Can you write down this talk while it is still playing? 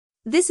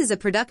This is a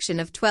production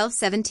of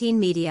 1217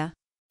 Media.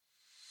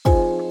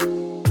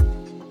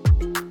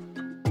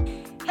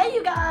 Hey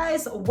you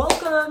guys,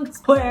 welcome to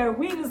where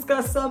we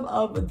discuss some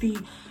of the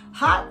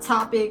hot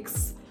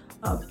topics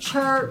of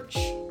church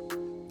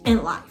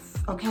and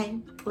life, okay?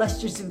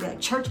 Let's just do that,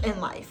 church and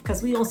life,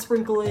 because we don't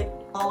sprinkle it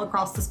all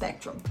across the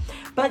spectrum.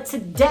 But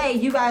today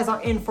you guys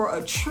are in for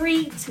a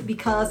treat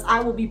because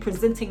I will be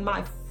presenting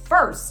my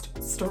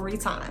first story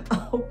time,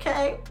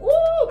 okay?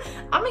 Ooh,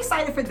 I'm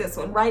excited for this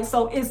one, right?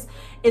 So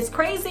it's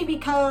crazy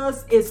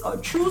because it's a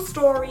true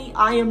story.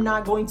 I am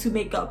not going to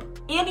make up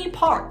any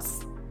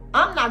parts.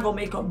 I'm not gonna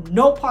make up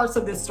no parts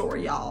of this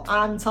story, y'all.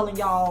 I'm telling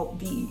y'all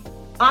the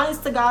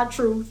honest to God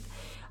truth.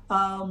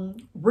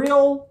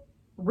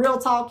 Real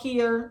talk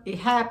here. It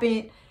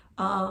happened.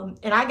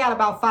 And I got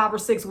about 5 or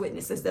 6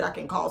 witnesses that I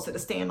can call to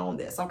stand on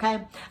this,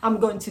 okay? I'm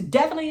going to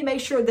definitely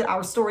make sure that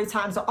our story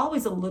times are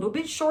always a little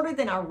bit shorter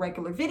than our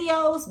regular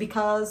videos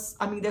because,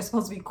 I mean, they're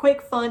supposed to be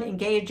quick, fun,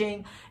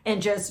 engaging,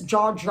 and just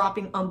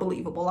jaw-dropping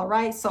unbelievable, all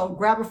right? So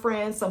grab a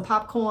friend, some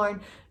popcorn,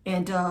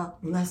 and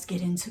let's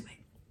get into it.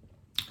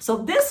 So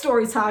this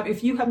story time,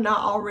 if you have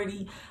not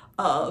already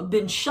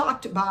been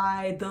shocked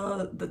by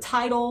the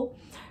title,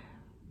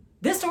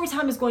 this story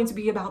time is going to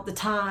be about the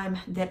time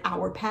that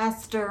our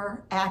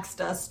pastor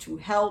asked us to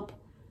help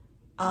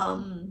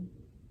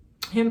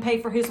him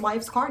pay for his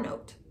wife's car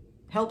note.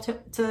 Helped him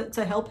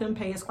to help him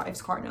pay his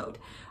wife's car note.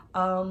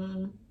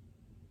 And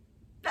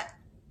I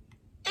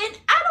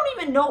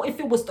don't even know if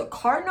it was the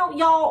car note,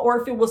 y'all,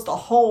 or if it was the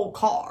whole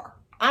car.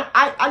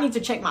 I need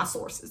to check my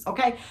sources,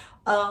 okay?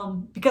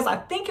 Because I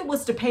think it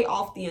was to pay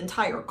off the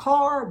entire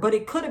car, but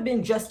it could have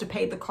been just to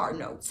pay the car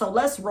note. So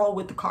let's roll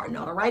with the car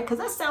note, all right? Because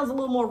that sounds a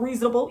little more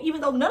reasonable,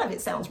 even though none of it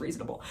sounds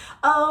reasonable.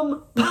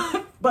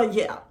 But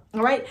yeah,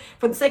 all right?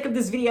 For the sake of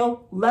this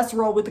video, let's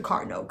roll with the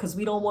car note because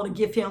we don't want to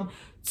give him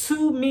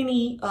too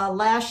many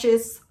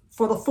lashes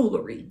for the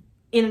foolery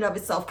in and of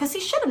itself because he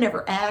should have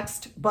never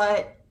asked,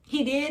 but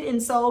he did.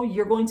 And so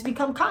you're going to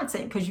become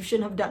content because you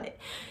shouldn't have done it.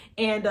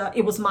 And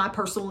it was my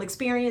personal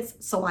experience,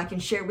 so I can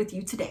share with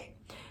you today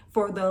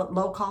for the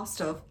low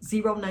cost of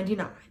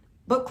 $0.99.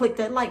 But click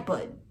that like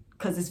button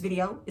because this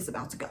video is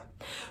about to go.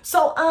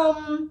 So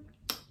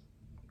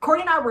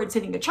Courtney and I were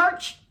attending a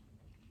church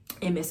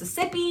in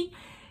Mississippi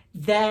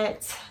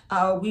that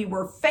we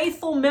were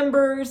faithful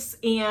members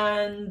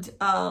and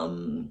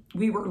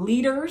we were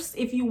leaders,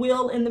 if you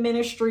will, in the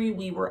ministry.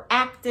 We were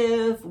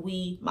active.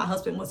 My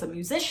husband was a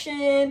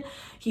musician.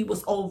 He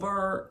was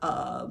over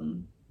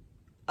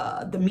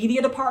the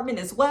media department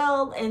as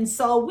well. And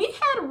so we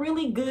had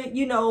really good,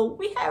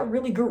 we had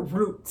really good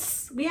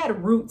roots. We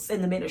had roots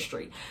in the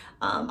ministry.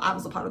 I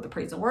was a part of the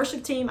praise and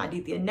worship team. I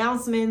did the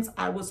announcements.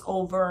 I was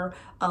over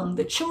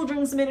the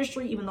children's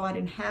ministry, even though I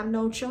didn't have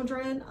no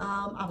children.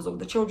 I was over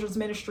the children's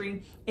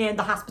ministry and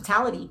the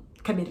hospitality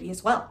committee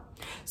as well.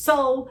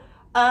 So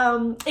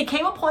it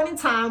came a point in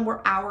time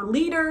where our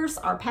leaders,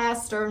 our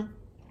pastor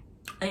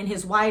and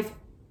his wife,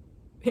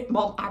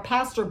 our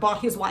pastor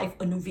bought his wife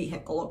a new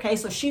vehicle, okay?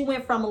 So she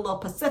went from a little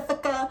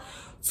Pacifica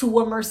to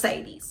a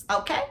Mercedes,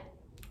 okay?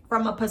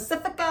 From a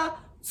Pacifica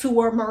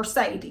to a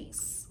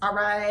Mercedes, all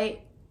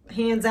right?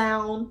 Hands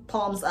down,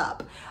 palms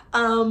up.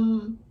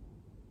 And,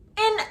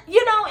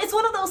 it's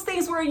one of those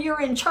things where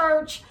you're in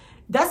church,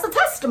 that's a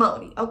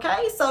testimony,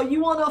 okay? So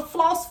you want to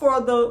floss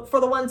for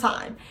the one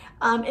time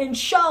and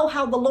show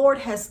how the Lord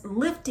has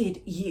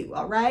lifted you,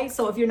 all right?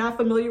 So if you're not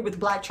familiar with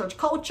Black church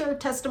culture,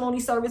 testimony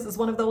service is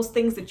one of those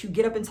things that you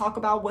get up and talk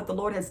about what the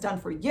Lord has done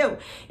for you,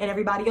 and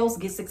everybody else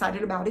gets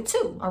excited about it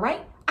too, all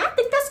right? I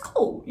think that's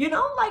cool, get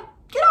all that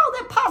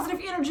positive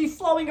energy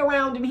flowing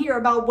around and hear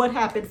about what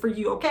happened for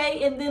you,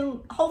 okay? And then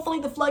hopefully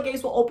the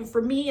floodgates will open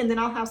for me, and then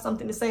I'll have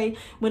something to say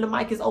when the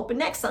mic is open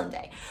next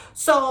Sunday.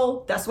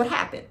 So that's what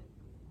happened.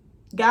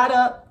 Got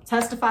up,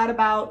 testified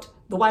about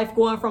the wife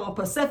going from a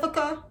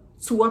Pacifica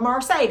to a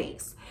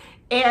Mercedes.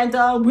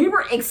 And we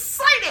were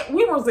excited.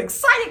 We was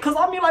excited because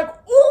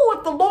oh,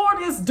 if the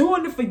Lord is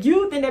doing it for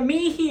you, then that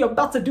means he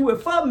about to do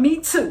it for me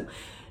too.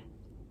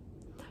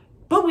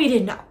 But we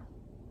didn't know.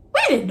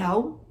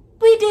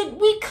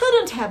 We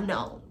couldn't have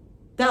known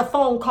that a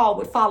phone call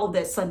would follow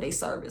that Sunday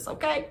service,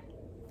 okay?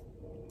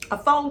 A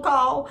phone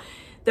call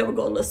that would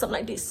go a little something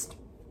like this.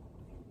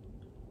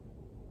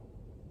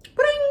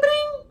 Bring,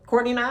 bring.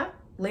 Courtney and I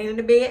laying in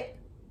the bed,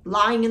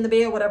 lying in the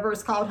bed, whatever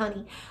it's called,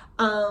 honey.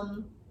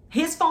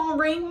 His phone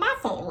ring, my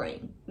phone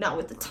ring. Now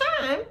at the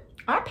time,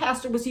 our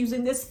pastor was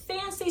using this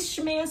fancy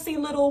schmancy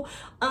little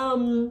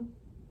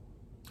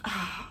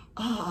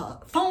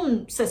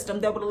phone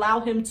system that would allow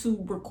him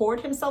to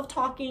record himself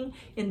talking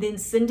and then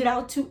send it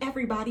out to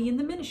everybody in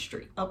the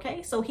ministry.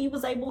 Okay, so he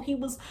was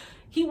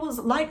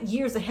light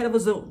years ahead of a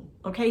Zoom.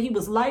 Okay, he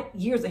was light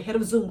years ahead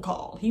of Zoom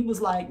call. He was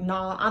like,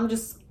 nah, I'm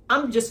just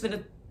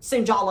gonna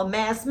send y'all a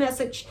mass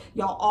message.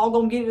 Y'all all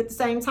gonna get it at the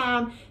same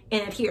time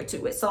and adhere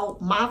to it. So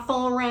my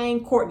phone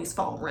rang, Courtney's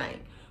phone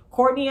rang.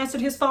 Courtney answered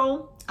his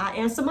phone, I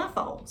answered my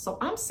phone. So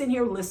I'm sitting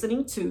here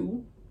listening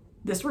to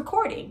this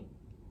recording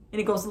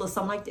and it goes a little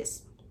something like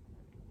this.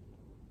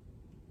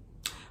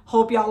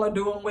 Hope y'all are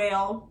doing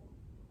well.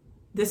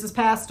 This is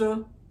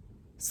Pastor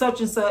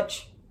such and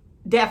such,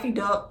 Daffy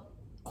Duck,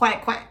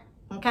 quack, quack.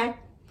 Okay.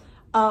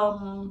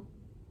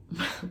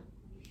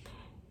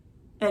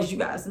 As you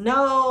guys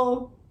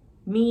know,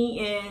 me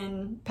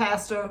and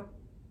Pastor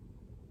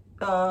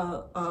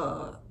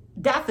Daffodil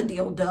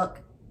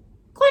Duck,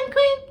 clink,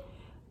 clink,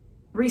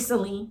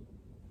 recently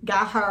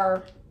got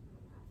her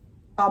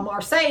a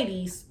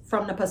Mercedes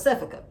from the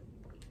Pacifica.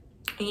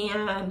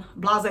 And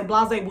blase,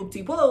 blase,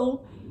 whoop-de-woo,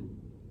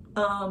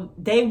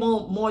 they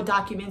want more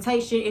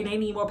documentation and they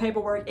need more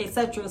paperwork,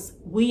 etc.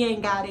 We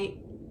ain't got it.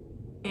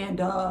 And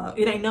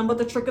it ain't nothing but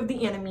the trick of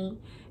the enemy.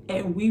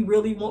 And we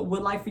really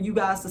would like for you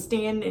guys to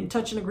stand and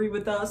touch and agree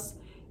with us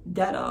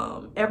that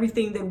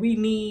everything that we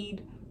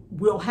need,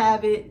 we'll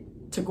have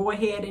it to go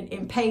ahead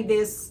and pay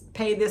this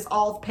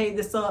off, pay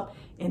this up,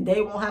 and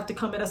they won't have to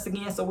come at us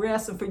again. So we're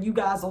asking for you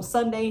guys on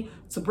Sunday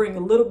to bring a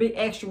little bit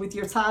extra with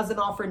your tithes and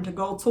offering to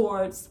go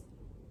towards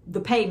the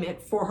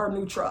payment for her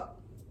new truck.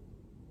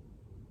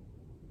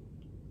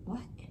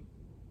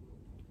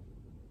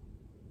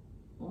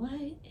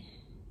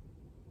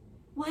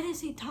 What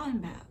is he talking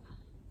about?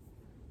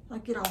 I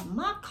get off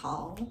my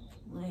call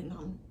and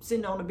I'm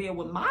sitting on the bed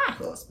with my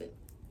husband.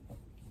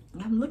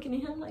 And I'm looking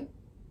at him like,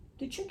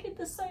 did you get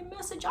the same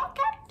message I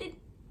got?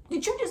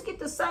 Did you just get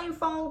the same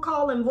phone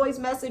call and voice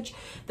message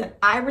that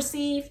I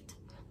received?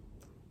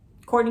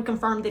 Courtney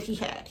confirmed that he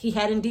had. He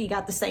had indeed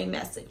got the same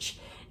message.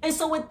 And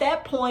so at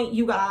that point,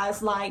 you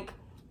guys, like,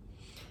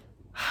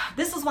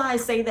 this is why I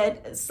say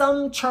that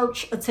some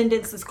church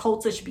attendance is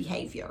cultish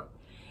behavior.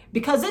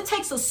 Because it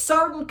takes a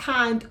certain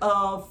kind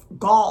of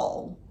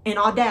gall and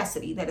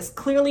audacity that is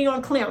clearly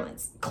on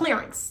clearance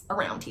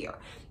around here.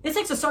 It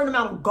takes a certain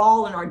amount of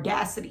gall and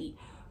audacity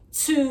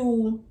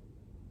to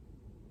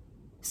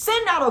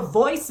send out a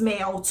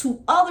voicemail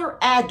to other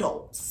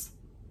adults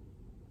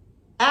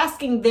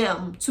asking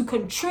them to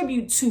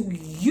contribute to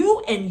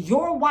you and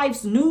your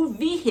wife's new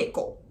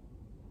vehicle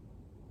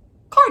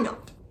car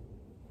note.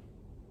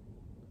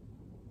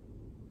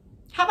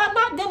 Have I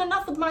not done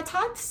enough with my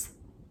tithes?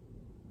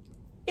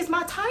 Is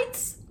my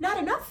tithes not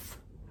enough?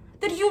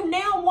 That you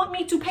now want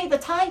me to pay the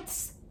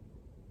tithes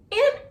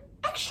and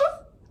extra?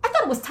 I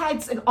thought it was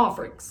tithes and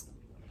offerings.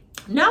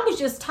 Now it's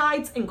just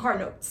tithes and car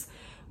notes.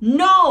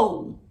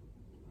 No,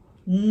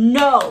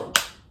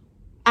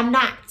 I'm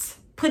not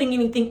putting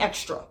anything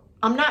extra.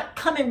 I'm not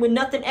coming with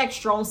nothing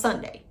extra on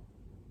Sunday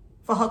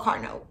for her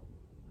car note.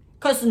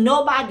 Because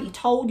nobody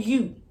told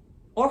you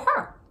or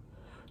her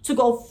to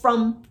go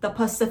from the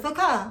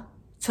Pacifica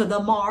to the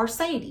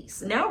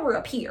Mercedes. Now we're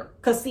up here.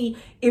 Because see,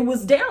 it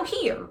was down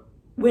here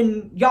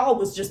when y'all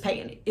was just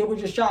paying it. It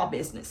was just y'all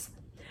business.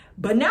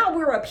 But now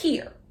we're up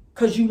here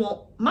because you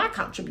want my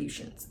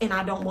contributions. And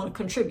I don't want to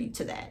contribute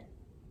to that.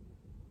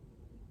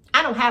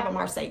 I don't have a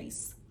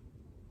Mercedes.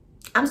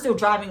 I'm still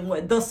driving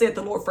what thus said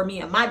the Lord for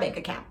me in my bank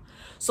account.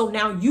 So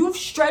now you've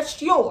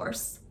stretched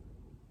yours.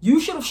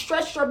 You should have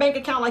stretched your bank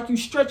account like you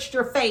stretched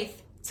your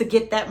faith to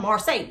get that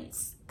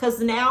Mercedes. Because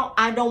now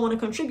I don't want to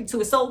contribute to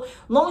it. So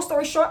long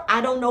story short,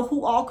 I don't know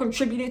who all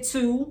contributed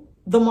to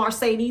the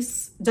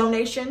Mercedes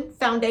donation,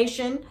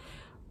 foundation,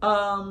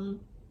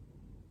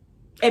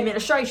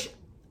 administration.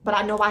 But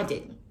I know I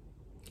didn't.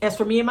 As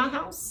for me and my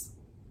house,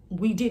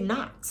 we did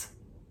not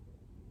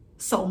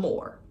sow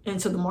more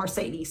into the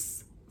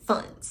Mercedes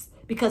funds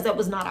because that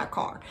was not our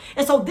car.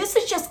 And so this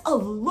is just a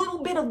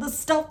little bit of the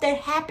stuff that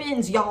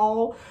happens,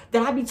 y'all,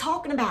 that I be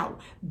talking about.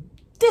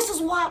 This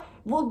is why,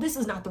 well, this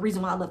is not the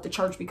reason why I left the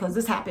church, because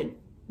this happened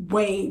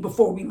way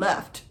before we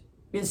left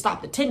and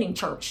stopped attending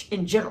church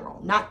in general.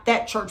 Not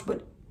that church,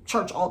 but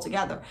church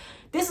altogether.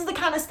 This is the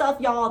kind of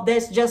stuff, y'all,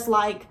 that's just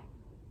like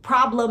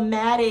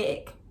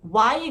problematic.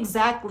 Why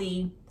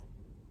exactly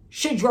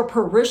should your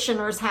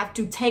parishioners have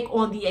to take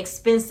on the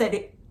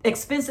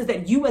expenses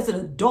that you as an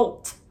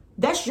adult,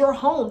 that's your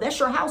home, that's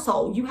your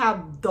household. You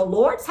have the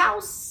Lord's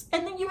house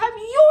and then you have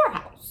your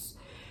house.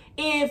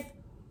 If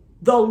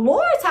the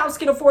Lord's house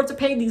can afford to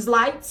pay these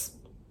lights,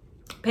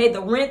 pay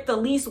the rent, the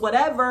lease,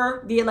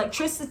 whatever, the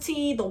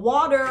electricity, the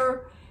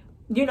water,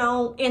 you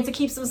know, and to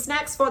keep some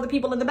snacks for the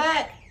people in the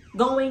back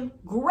going,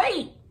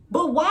 great.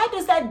 But why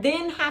does that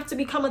then have to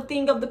become a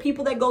thing of the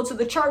people that go to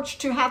the church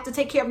to have to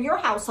take care of your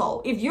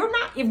household? If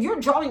you're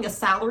drawing a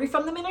salary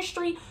from the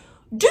ministry,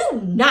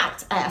 do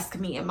not ask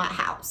me in my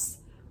house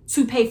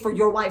to pay for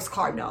your wife's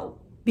car note,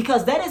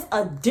 because that is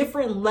a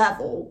different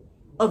level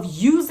of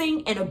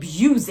using and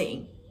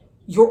abusing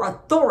your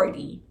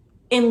authority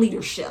and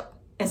leadership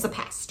as a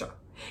pastor.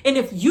 And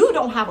if you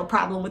don't have a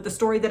problem with the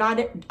story that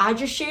I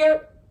just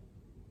shared,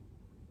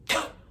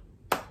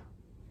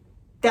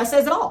 that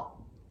says it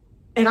all.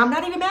 And I'm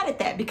not even mad at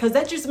that, because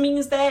that just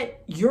means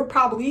that you're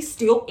probably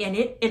still in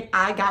it and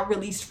I got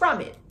released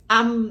from it.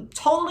 I'm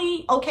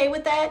totally okay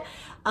with that.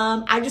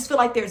 I just feel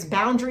like there's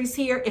boundaries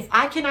here. If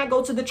I cannot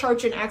go to the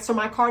church and ask for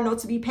my car note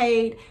to be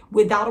paid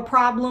without a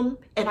problem,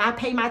 and I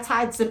pay my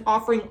tithes and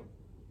offering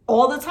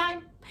all the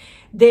time,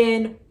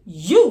 then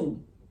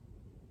you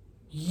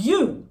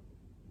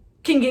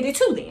can get it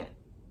too then.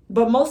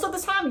 But most of the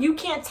time, you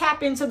can't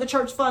tap into the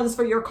church funds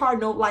for your car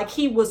note like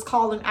he was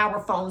calling our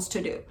phones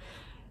to do.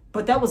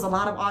 But that was a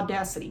lot of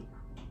audacity.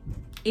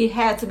 It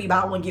had to be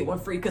buy one, get one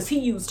free, because he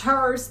used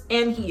hers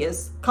and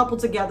his coupled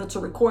together to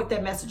record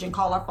that message and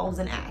call our phones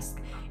and ask.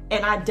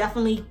 And I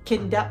definitely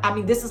can, I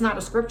mean, this is not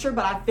a scripture,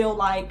 but I feel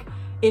like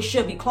it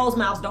should be closed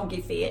mouths don't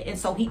get fed. And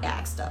so he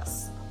asked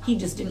us. He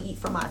just didn't eat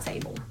from my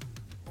table.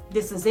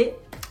 This is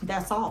it.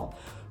 That's all.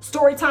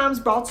 Story times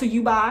brought to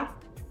you by,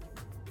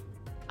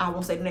 I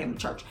won't say the name of the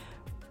church,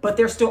 but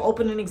they're still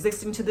open and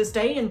existing to this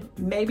day. And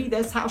maybe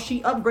that's how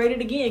she upgraded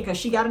again, because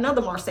she got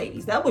another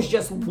Mercedes. That was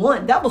just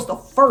one. That was the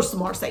first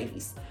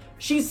Mercedes.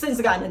 She's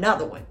since gotten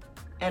another one.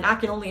 And I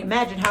can only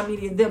imagine how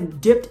many of them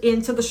dipped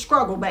into the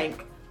struggle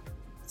bank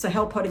to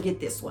help her to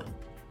get this one.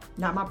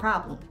 Not my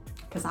problem,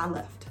 because I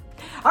left.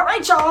 All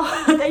right, y'all.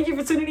 Thank you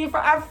for tuning in for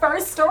our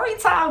first story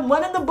time.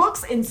 One in the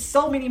books and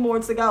so many more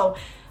to go.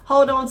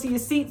 Hold on to your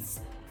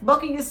seats,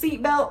 buckle your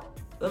seatbelt,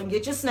 and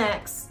get your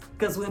snacks,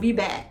 because we'll be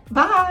back.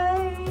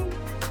 Bye.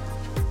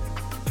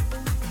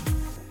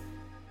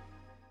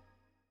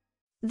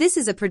 This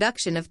is a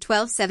production of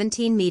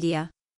 1217 Media.